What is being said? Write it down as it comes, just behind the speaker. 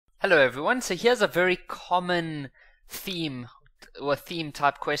Hello everyone. So here's a very common theme or theme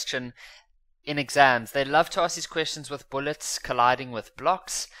type question in exams. They love to ask these questions with bullets colliding with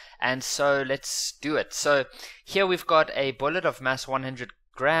blocks, and so let's do it. So here we've got a bullet of mass 100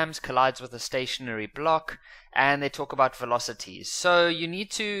 grams collides with a stationary block, and they talk about velocities. So you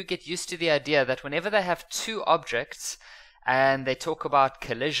need to get used to the idea that whenever they have two objects and they talk about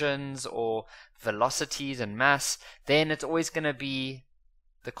collisions or velocities and mass, then it's always going to be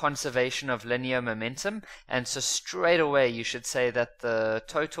the conservation of linear momentum. And so straight away you should say that the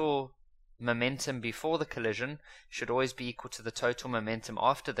total momentum before the collision should always be equal to the total momentum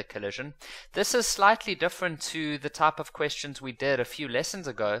after the collision. This is slightly different to the type of questions we did a few lessons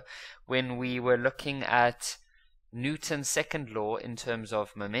ago when we were looking at Newton's second law in terms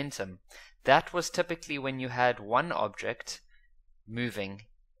of momentum. That was typically when you had one object moving,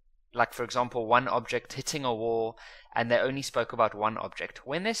 like for example one object hitting a wall, and they only spoke about one object.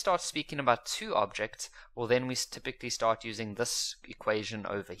 When they start speaking about two objects, well, then we typically start using this equation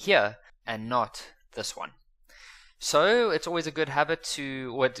over here and not this one. So it's always a good habit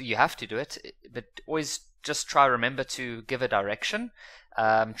to, or you have to do it, but always just try remember to give a direction.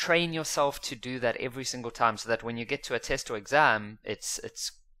 Train yourself to do that every single time so that when you get to a test or exam, it's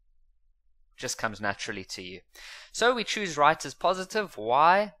just comes naturally to you. So we choose right as positive.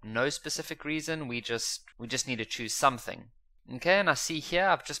 Why? No specific reason. We just need to choose something. Okay, and I see here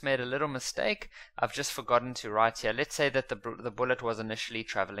I've just made a little mistake. I've just forgotten to write here. Let's say that the bullet was initially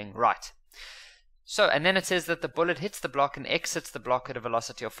traveling right. So, and then it says that the bullet hits the block and exits the block at a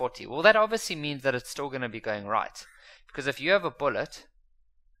velocity of 40. Well, that obviously means that it's still going to be going right. Because if you have a bullet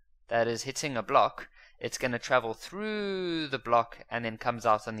that is hitting a block, it's going to travel through the block and then comes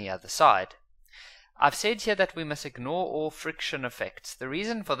out on the other side. I've said here that we must ignore all friction effects. The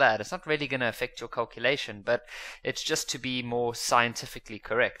reason for that, it's not really going to affect your calculation, but it's just to be more scientifically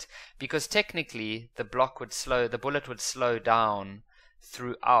correct. Because technically, the bullet would slow down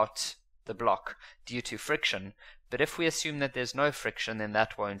throughout the block due to friction. But if we assume that there's no friction, then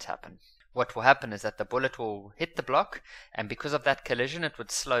that won't happen. What will happen is that the bullet will hit the block, and because of that collision it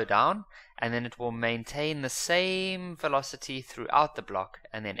would slow down, and then it will maintain the same velocity throughout the block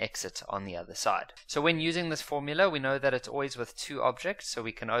and then exit on the other side. So when using this formula, we know that it's always with two objects, so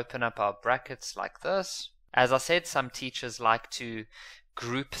we can open up our brackets like this. As I said, some teachers like to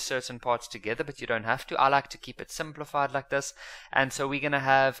group certain parts together, but you don't have to. I like to keep it simplified like this. And so we're going to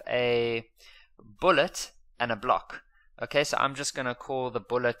have a bullet and a block. Okay, so I'm just going to call the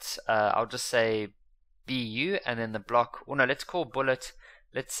bullet, I'll just say BU, and then the block, oh no, let's call bullet,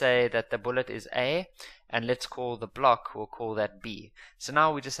 let's say that the bullet is A, and let's call the block, we'll call that B. So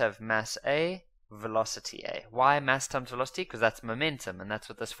now we just have mass A, velocity A. Why mass times velocity? Because that's momentum, and that's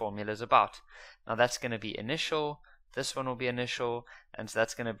what this formula is about. Now that's going to be initial, this one will be initial, and so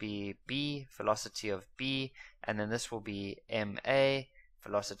that's going to be B, velocity of B, and then this will be MA,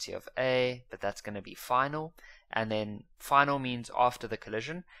 velocity of A, but that's going to be final. And then final means after the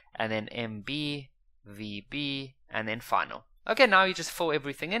collision, and then MB, VB, and then final. Okay, now you just fill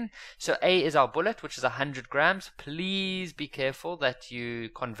everything in. So A is our bullet, which is 100 grams. Please be careful that you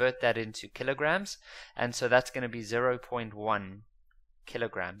convert that into kilograms. And so that's going to be 0.1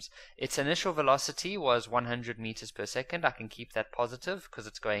 kilograms. Its initial velocity was 100 meters per second. I can keep that positive because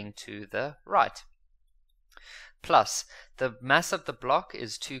it's going to the right. Plus, the mass of the block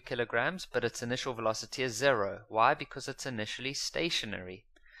is 2 kilograms, but its initial velocity is 0. Why? Because it's initially stationary.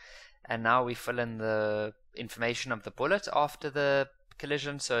 And now we fill in the information of the bullet after the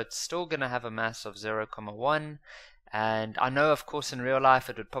collision, so it's still going to have a mass of 0.1. And I know, of course, in real life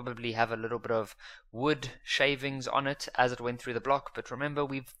it would probably have a little bit of wood shavings on it as it went through the block, but remember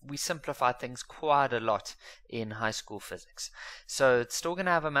we simplified things quite a lot in high school physics. So it's still going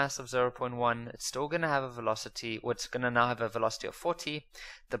to have a mass of 0.1, it's still going to have a velocity, or it's going to now have a velocity of 40.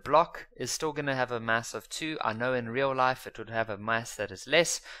 The block is still going to have a mass of 2. I know in real life it would have a mass that is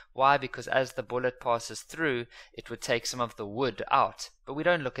less. Why? Because as the bullet passes through, it would take some of the wood out. But we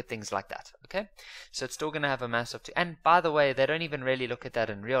don't look at things like that, okay? So it's still going to have a mass of 2. And by the way, they don't even really look at that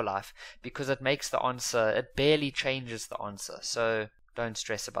in real life because it makes the answer, it barely changes the answer. So don't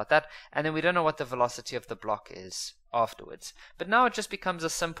stress about that. And then we don't know what the velocity of the block is afterwards. But now it just becomes a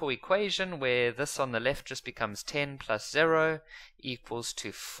simple equation where this on the left just becomes 10 plus 0 equals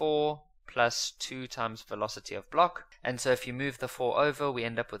to 4 plus 2 times velocity of block. And so if you move the 4 over, we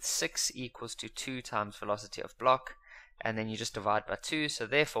end up with 6 equals to 2 times velocity of block. And then you just divide by 2, so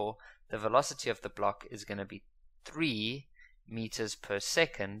therefore the velocity of the block is going to be 3 meters per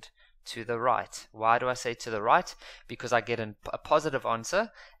second to the right. Why do I say to the right? Because I get a positive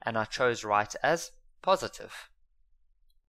answer, and I chose right as positive.